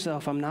remind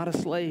yourself, I'm not a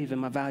slave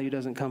and my value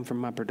doesn't come from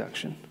my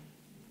production?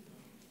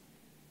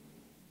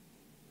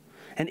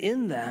 And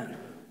in that,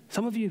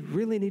 some of you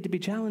really need to be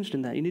challenged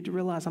in that. You need to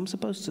realize I'm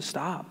supposed to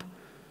stop.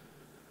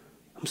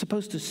 I'm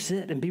supposed to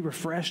sit and be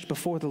refreshed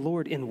before the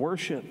Lord in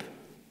worship.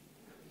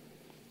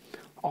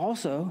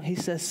 Also, he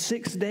says,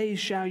 6 days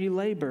shall you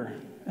labor,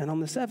 and on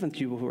the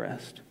seventh you will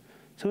rest.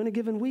 So in a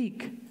given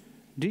week,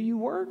 do you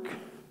work?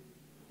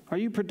 Are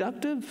you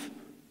productive?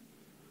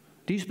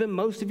 Do you spend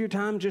most of your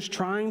time just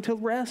trying to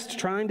rest,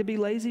 trying to be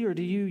lazy, or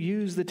do you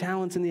use the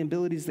talents and the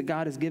abilities that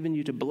God has given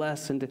you to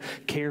bless and to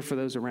care for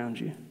those around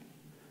you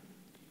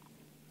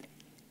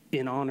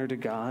in honor to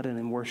God and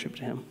in worship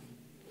to him?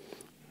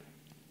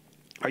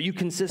 Are you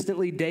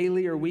consistently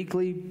daily or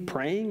weekly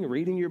praying,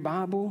 reading your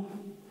Bible,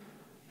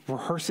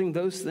 rehearsing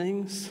those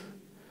things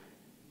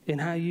in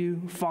how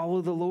you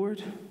follow the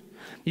Lord?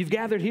 You've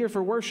gathered here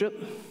for worship.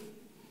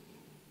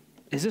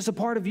 Is this a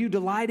part of you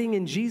delighting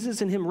in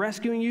Jesus and him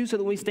rescuing you so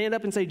that when we stand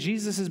up and say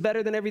Jesus is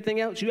better than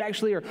everything else, you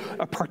actually are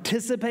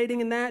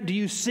participating in that? Do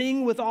you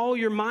sing with all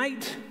your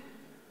might?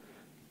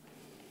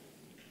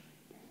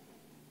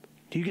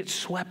 Do you get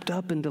swept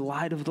up in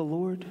delight of the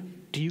Lord?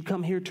 Do you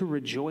come here to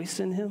rejoice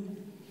in him?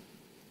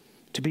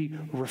 To be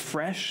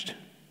refreshed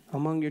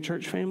among your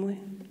church family?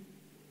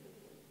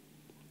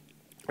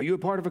 Are you a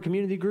part of a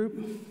community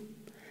group?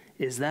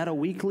 Is that a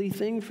weekly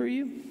thing for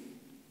you?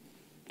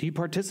 Do you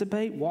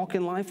participate, walk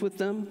in life with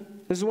them?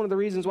 This is one of the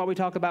reasons why we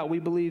talk about we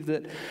believe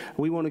that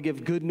we want to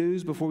give good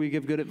news before we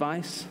give good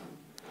advice.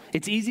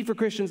 It's easy for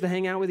Christians to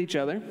hang out with each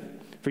other,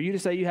 for you to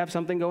say you have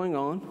something going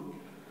on,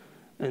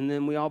 and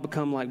then we all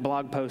become like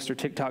blog posts or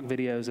TikTok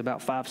videos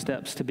about 5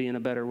 steps to being a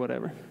better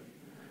whatever.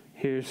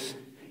 Here's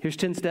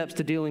 10 steps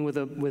to dealing with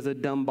a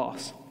dumb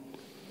boss.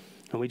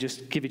 And we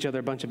just give each other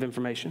a bunch of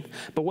information.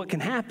 But what can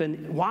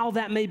happen, while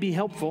that may be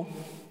helpful,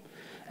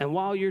 and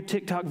while your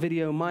TikTok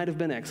video might have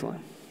been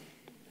excellent,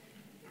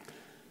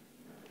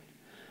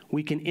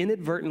 we can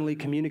inadvertently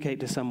communicate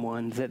to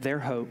someone that their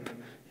hope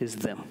is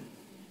them.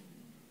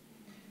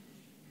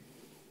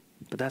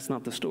 But that's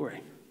not the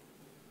story.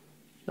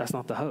 That's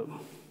not the hope.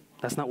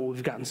 That's not what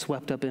we've gotten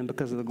swept up in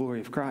because of the glory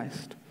of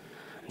Christ.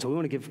 And so we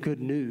want to give good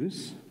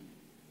news.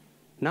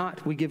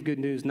 We give good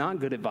news, not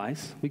good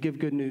advice. We give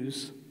good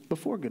news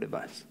before good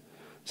advice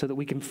so that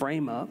we can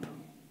frame up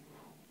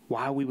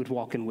why we would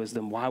walk in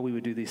wisdom, why we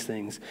would do these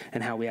things,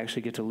 and how we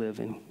actually get to live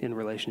in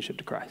relationship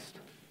to Christ.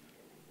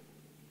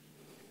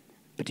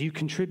 But do you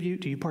contribute?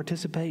 Do you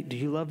participate? Do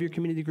you love your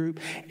community group?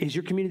 Is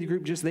your community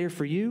group just there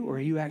for you, or are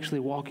you actually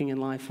walking in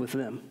life with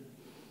them?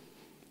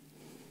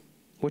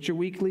 What's your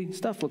weekly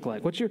stuff look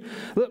like?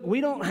 Look,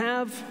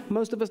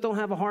 most of us don't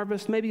have a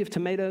harvest, maybe of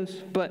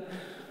tomatoes, but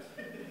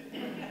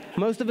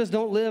most of us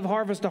don't live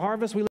harvest to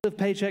harvest. We live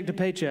paycheck to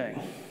paycheck.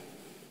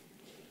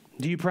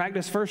 Do you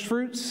practice first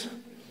fruits?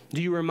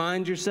 Do you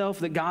remind yourself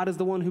that God is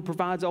the one who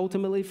provides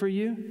ultimately for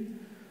you?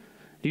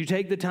 Do you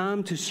take the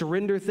time to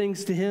surrender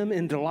things to Him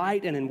in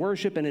delight and in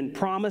worship and in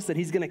promise that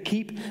He's going to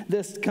keep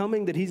this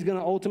coming, that He's going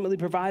to ultimately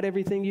provide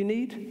everything you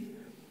need?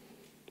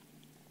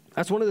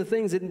 That's one of the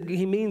things that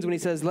He means when He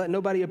says, let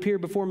nobody appear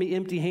before me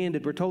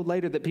empty-handed. We're told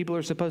later that people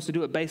are supposed to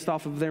do it based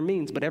off of their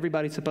means, but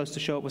everybody's supposed to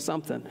show up with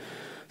something.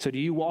 So do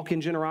you walk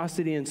in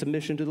generosity and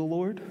submission to the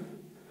Lord?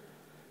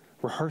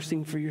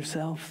 Rehearsing for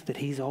yourself that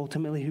He's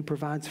ultimately who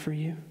provides for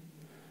you?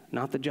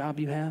 Not the job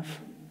you have,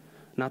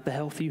 not the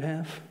health you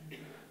have,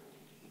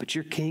 but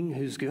your King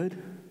who's good.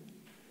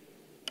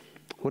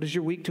 What does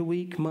your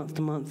week-to-week,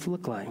 month-to-month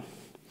look like?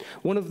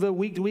 One of the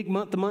week-to-week,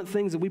 month-to-month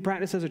things that we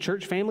practice as a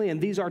church family,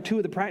 and these are two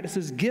of the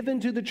practices given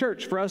to the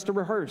church for us to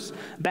rehearse,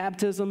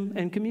 baptism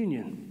and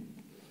communion,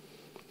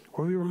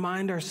 where we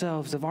remind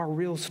ourselves of our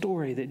real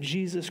story, that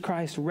Jesus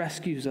Christ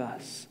rescues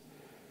us.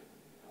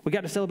 We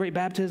got to celebrate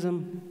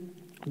baptism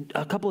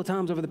a couple of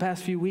times over the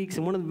past few weeks,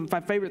 and one of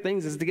my favorite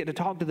things is to get to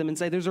talk to them and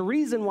say, there's a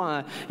reason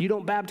why you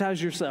don't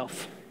baptize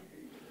yourself.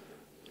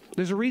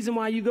 There's a reason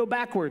why you go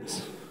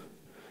backwards.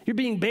 You're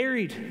being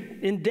buried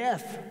in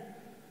death,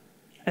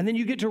 and then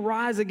you get to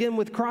rise again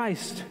with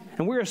Christ.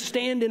 And we're a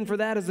stand-in for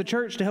that as the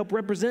church to help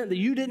represent that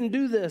you didn't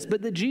do this,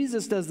 but that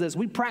Jesus does this.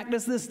 We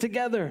practice this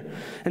together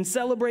and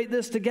celebrate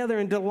this together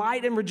and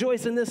delight and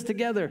rejoice in this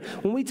together.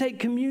 When we take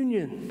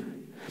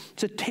communion,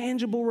 it's a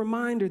tangible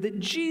reminder that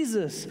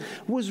Jesus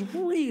was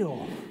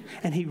real,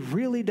 and He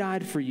really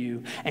died for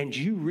you, and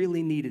you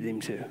really needed Him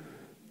to.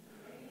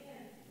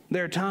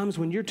 There are times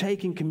when you're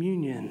taking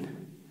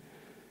communion,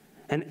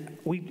 and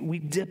we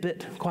dip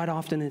it quite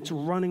often, and it's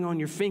running on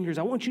your fingers.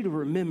 I want you to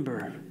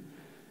remember,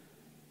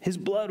 His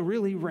blood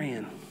really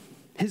ran.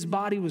 His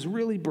body was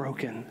really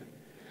broken,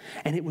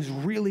 and it was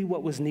really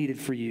what was needed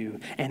for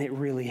you, and it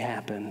really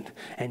happened,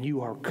 and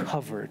you are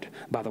covered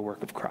by the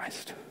work of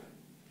Christ.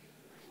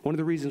 One of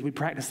the reasons we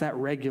practice that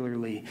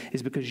regularly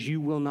is because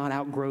you will not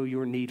outgrow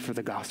your need for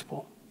the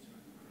gospel.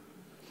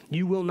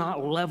 You will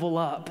not level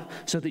up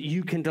so that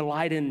you can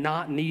delight in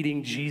not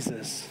needing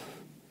Jesus.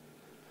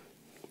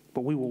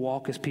 But we will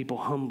walk as people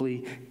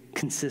humbly,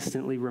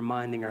 consistently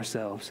reminding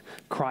ourselves,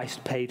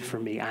 Christ paid for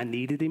me. I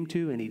needed Him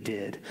to, and He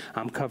did.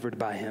 I'm covered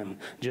by Him,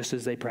 just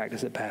as they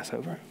practice at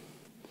Passover.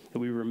 That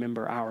we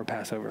remember our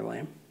Passover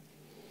lamb.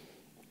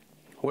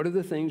 What are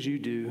the things you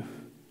do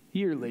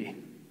yearly?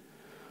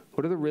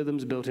 What are the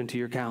rhythms built into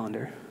your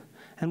calendar?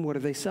 And what are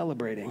they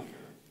celebrating?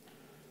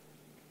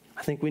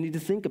 I think we need to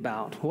think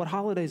about, what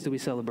holidays do we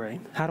celebrate?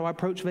 How do I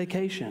approach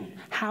vacation?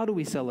 How do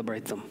we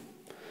celebrate them?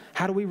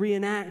 How do we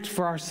reenact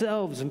for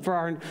ourselves and for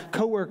our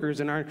coworkers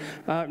and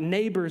our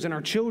neighbors and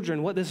our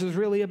children what this is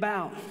really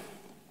about?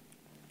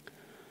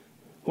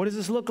 What does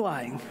this look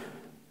like?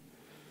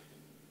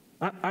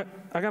 I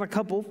got a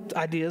couple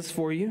ideas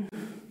for you.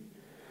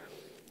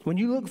 When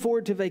you look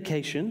forward to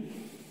vacation,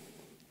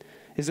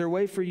 is there a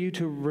way for you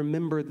to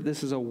remember that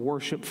this is a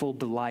worshipful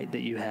delight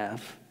that you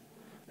have?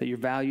 That your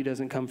value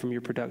doesn't come from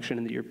your production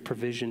and that your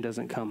provision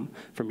doesn't come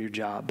from your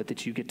job, but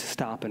that you get to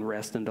stop and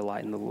rest and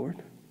delight in the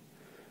Lord?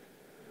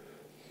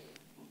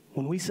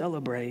 When we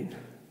celebrate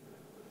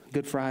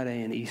Good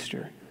Friday and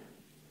Easter,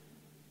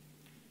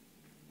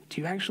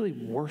 do you actually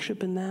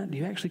worship in that? Do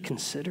you actually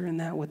consider in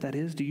that what that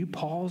is? Do you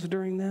pause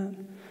during that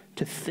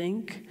to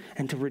think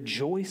and to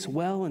rejoice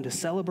well and to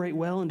celebrate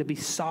well and to be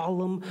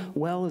solemn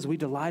well as we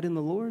delight in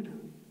the Lord?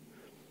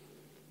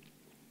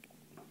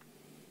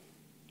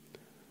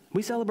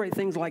 We celebrate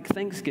things like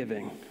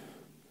Thanksgiving,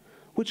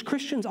 which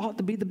Christians ought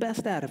to be the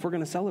best at if we're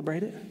going to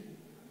celebrate it,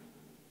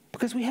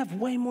 because we have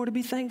way more to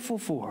be thankful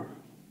for.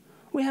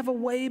 We have a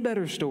way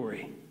better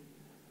story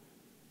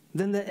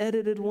than the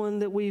edited one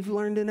that we've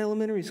learned in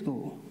elementary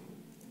school.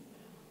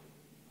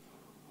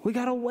 We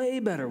got a way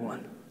better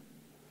one.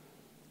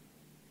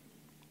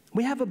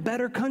 We have a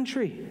better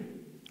country.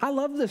 I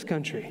love this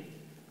country,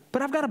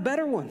 but I've got a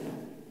better one.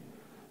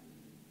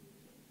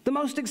 The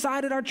most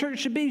excited our church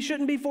should be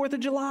shouldn't be 4th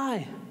of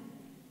July.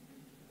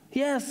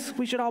 Yes,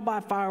 we should all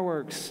buy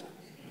fireworks.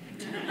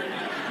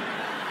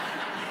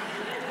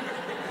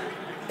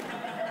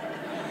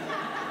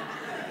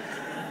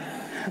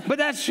 But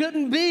that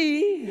shouldn't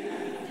be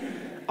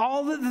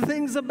all that the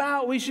thing's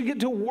about. We should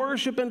get to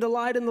worship and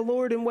delight in the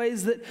Lord in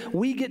ways that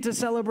we get to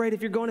celebrate.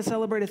 If you're going to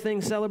celebrate a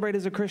thing, celebrate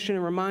as a Christian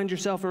and remind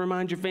yourself and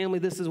remind your family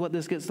this is what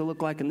this gets to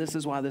look like and this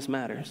is why this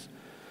matters.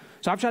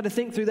 So I've tried to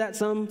think through that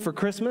some for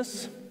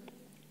Christmas.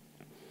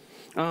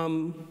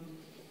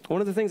 One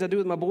of the things I do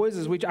with my boys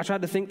is I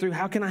tried to think through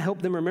how can I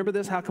help them remember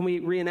this? How can we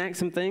reenact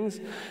some things?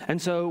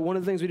 And so one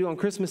of the things we do on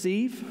Christmas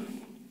Eve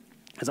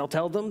is I'll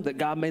tell them that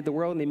God made the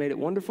world and He made it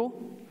wonderful.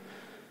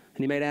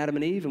 And He made Adam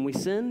and Eve and we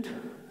sinned.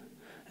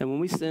 And when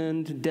we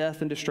sinned,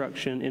 death and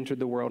destruction entered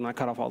the world and I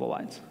cut off all the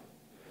lights.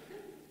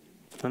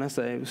 And I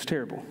say it was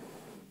terrible.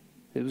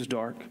 It was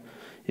dark.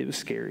 It was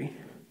scary.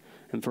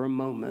 And for a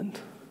moment,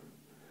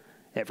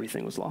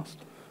 everything was lost.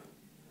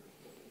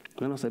 And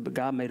then I'll say, but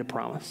God made a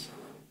promise.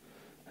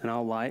 And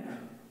I'll light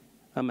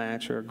a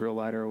match or a grill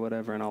lighter or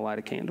whatever, and I'll light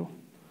a candle.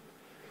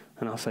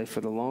 And I'll say,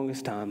 for the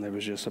longest time, there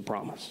was just a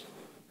promise.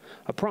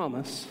 A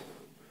promise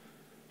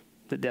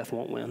that death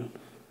won't win.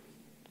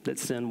 that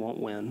sin won't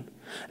win,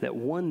 that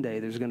one day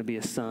there's going to be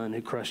a son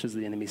who crushes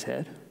the enemy's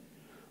head.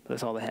 But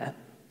that's all they had.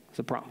 It's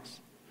a promise.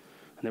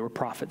 And there were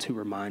prophets who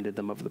reminded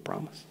them of the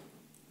promise.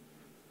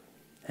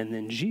 And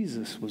then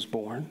Jesus was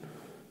born,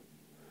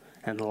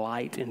 and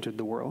light entered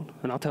the world.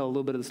 And I'll tell a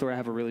little bit of the story. I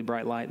have a really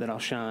bright light that I'll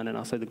shine, and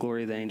I'll say the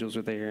glory of the angels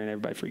are there, and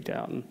everybody freaked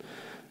out. And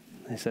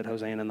they said,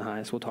 Hosanna in the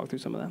highest. We'll talk through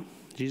some of that.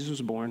 Jesus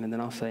was born, and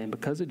then I'll say, and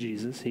because of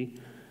Jesus, I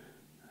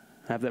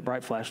have that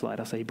bright flashlight.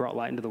 I'll say he brought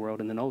light into the world,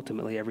 and then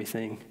ultimately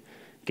everything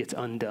gets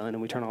undone,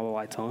 and we turn all the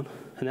lights on.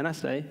 And then I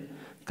say,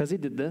 because he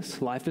did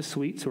this, life is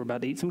sweet, so we're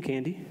about to eat some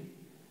candy.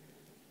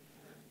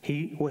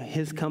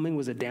 His coming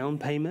was a down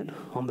payment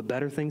on the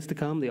better things to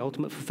come, the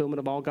ultimate fulfillment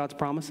of all God's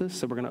promises.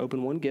 So we're going to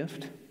open one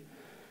gift,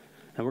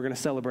 and we're going to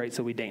celebrate,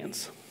 so we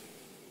dance.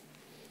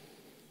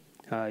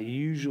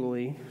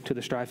 Usually, "To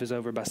the Strife is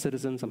Over" by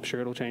Citizens. I'm sure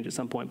it'll change at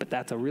some point, but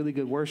that's a really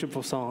good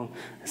worshipful song.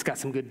 It's got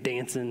some good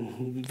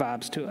dancing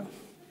vibes to it.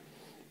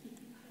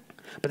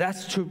 But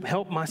that's to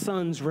help my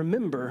sons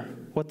remember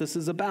what this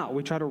is about.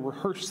 We try to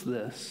rehearse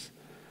this.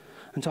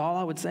 And so all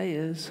I would say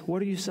is,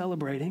 what are you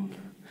celebrating?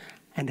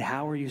 And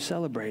how are you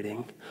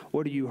celebrating?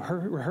 What are you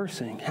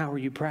rehearsing? How are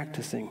you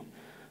practicing?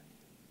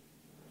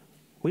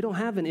 We don't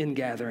have an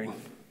ingathering.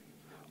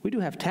 We do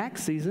have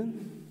tax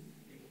season.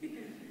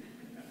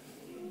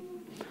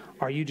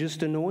 Are you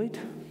just annoyed?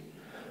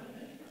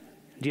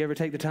 Do you ever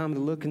take the time to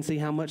look and see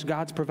how much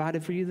God's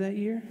provided for you that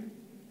year?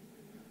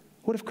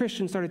 What if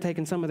Christians started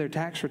taking some of their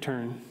tax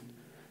return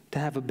to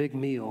have a big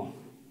meal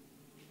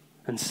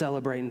and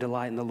celebrate and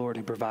delight in the Lord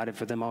who provided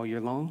for them all year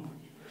long,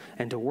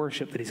 and to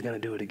worship that he's going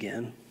to do it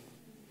again?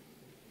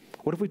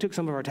 What if we took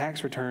some of our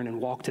tax return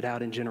and walked it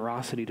out in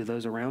generosity to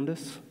those around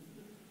us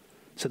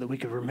so that we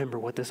could remember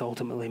what this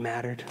ultimately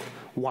mattered,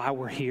 why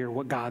we're here,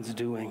 what God's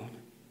doing?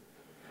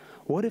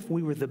 What if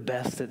we were the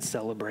best at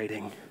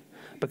celebrating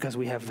because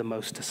we have the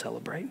most to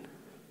celebrate?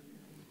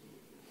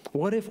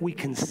 What if we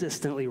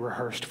consistently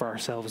rehearsed for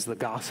ourselves the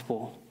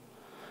gospel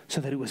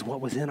so that it was what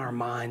was in our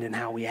mind and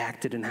how we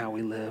acted and how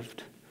we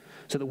lived,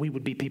 so that we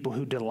would be people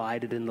who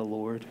delighted in the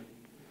Lord?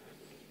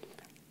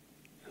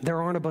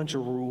 There aren't a bunch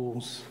of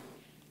rules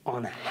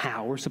on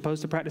how we're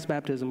supposed to practice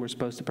baptism, we're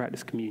supposed to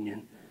practice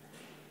communion.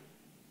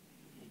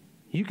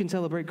 You can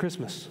celebrate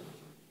Christmas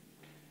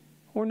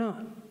or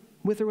not,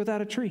 with or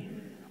without a tree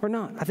or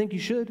not. I think you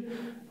should.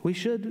 We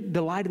should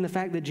delight in the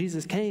fact that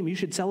Jesus came. You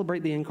should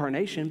celebrate the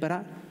incarnation,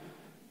 but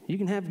you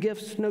can have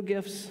gifts, no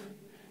gifts.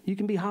 You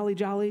can be holly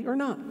jolly or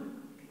not.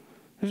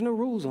 There's no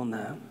rules on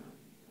that.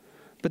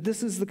 But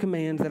this is the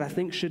command that I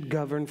think should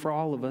govern for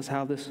all of us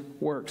how this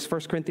works.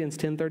 1 Corinthians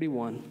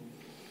 10:31.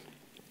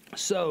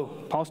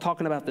 So, Paul's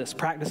talking about this,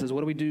 practices, what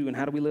do we do and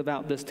how do we live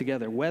out this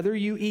together? Whether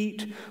you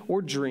eat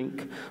or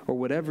drink or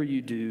whatever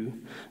you do,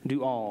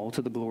 do all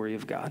to the glory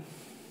of God.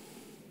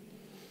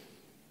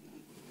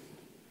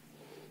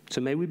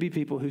 So may we be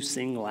people who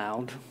sing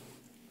loud,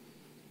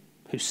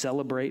 who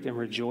celebrate and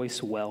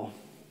rejoice well,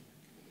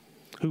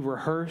 who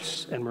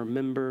rehearse and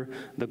remember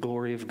the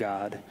glory of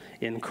God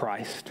in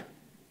Christ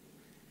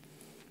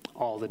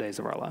all the days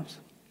of our lives.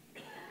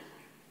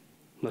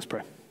 Let's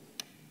pray.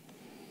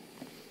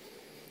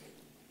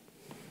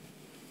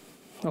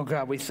 Oh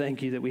God, we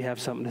thank you that we have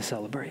something to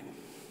celebrate.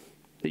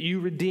 That you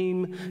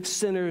redeem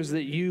sinners,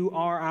 that you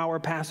are our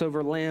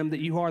Passover lamb, that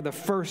you are the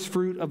first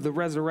fruit of the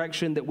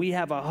resurrection, that we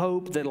have a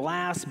hope that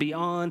lasts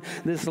beyond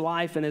this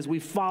life. And as we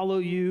follow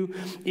you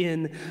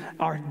in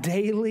our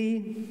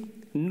daily,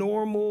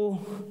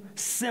 normal,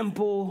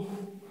 simple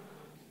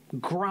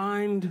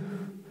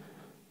grind,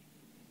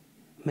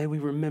 may we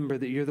remember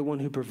that you're the one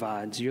who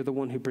provides, you're the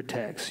one who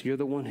protects, you're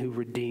the one who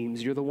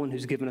redeems, you're the one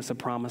who's given us a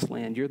promised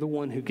land, you're the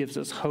one who gives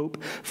us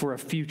hope for a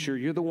future,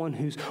 you're the one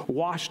who's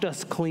washed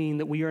us clean,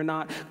 that we are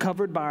not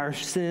covered by our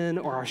sin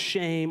or our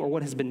shame or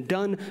what has been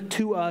done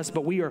to us,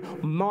 but we are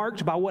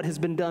marked by what has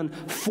been done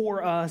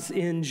for us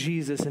in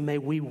Jesus. And may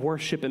we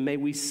worship, and may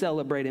we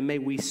celebrate, and may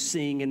we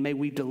sing, and may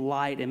we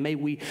delight, and may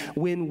we,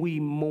 when we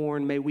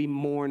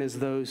mourn as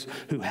those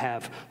who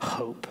have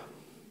hope.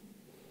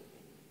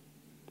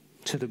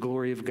 To the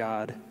glory of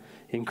God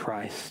in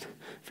Christ,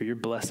 for your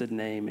blessed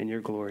name and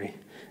your glory.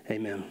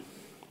 Amen.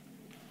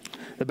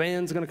 The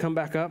band's going to come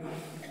back up.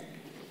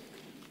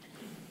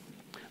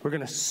 We're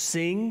going to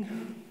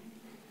sing.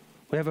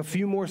 We have a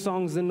few more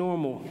songs than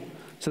normal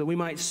so that we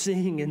might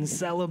sing and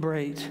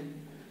celebrate.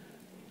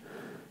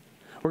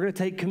 We're going to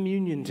take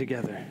communion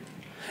together.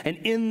 And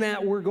in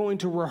that, we're going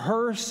to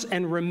rehearse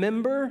and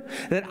remember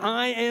that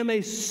I am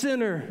a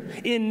sinner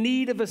in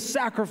need of a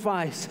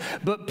sacrifice.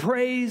 But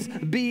praise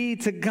be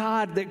to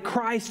God that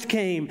Christ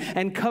came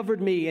and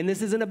covered me. And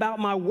this isn't about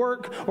my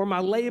work or my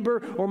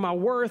labor or my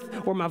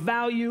worth or my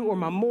value or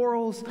my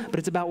morals, but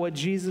it's about what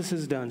Jesus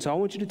has done. So I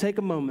want you to take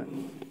a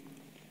moment.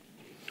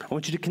 I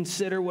want you to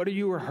consider, what are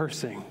you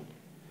rehearsing?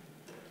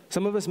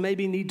 Some of us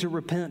maybe need to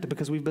repent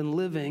because we've been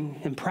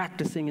living and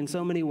practicing in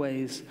so many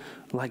ways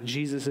like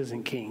Jesus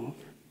isn't king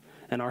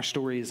and our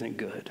story isn't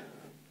good.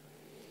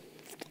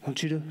 I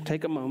want you to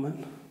take a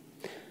moment,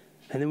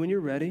 and then when you're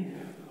ready,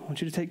 I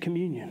want you to take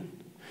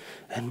communion.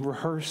 and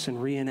rehearse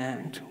and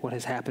reenact what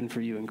has happened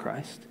for you in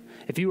Christ.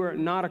 If you are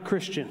not a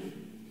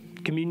Christian,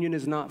 communion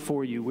is not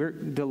for you. We're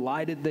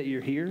delighted that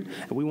you're here,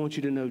 and we want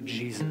you to know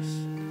Jesus.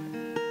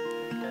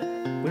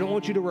 We don't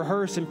want you to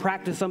rehearse and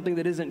practice something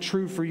that isn't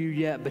true for you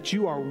yet, but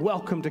you are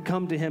welcome to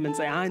come to him and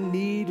say, I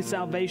need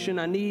salvation,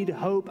 I need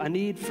hope, I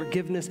need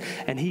forgiveness,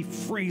 and he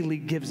freely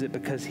gives it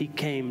because he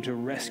came to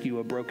rescue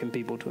a broken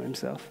people to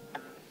himself.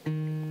 So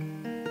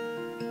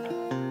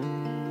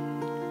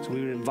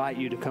we would invite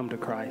you to come to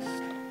Christ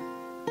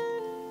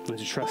and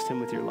to trust him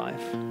with your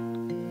life.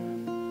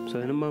 So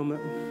in a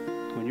moment,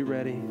 when you're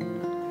ready,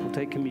 we'll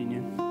take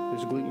communion.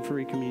 There's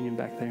gluten-free communion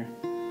back there.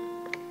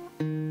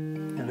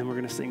 And then we're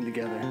going to sing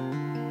together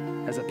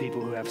as a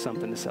people who have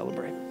something to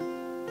celebrate.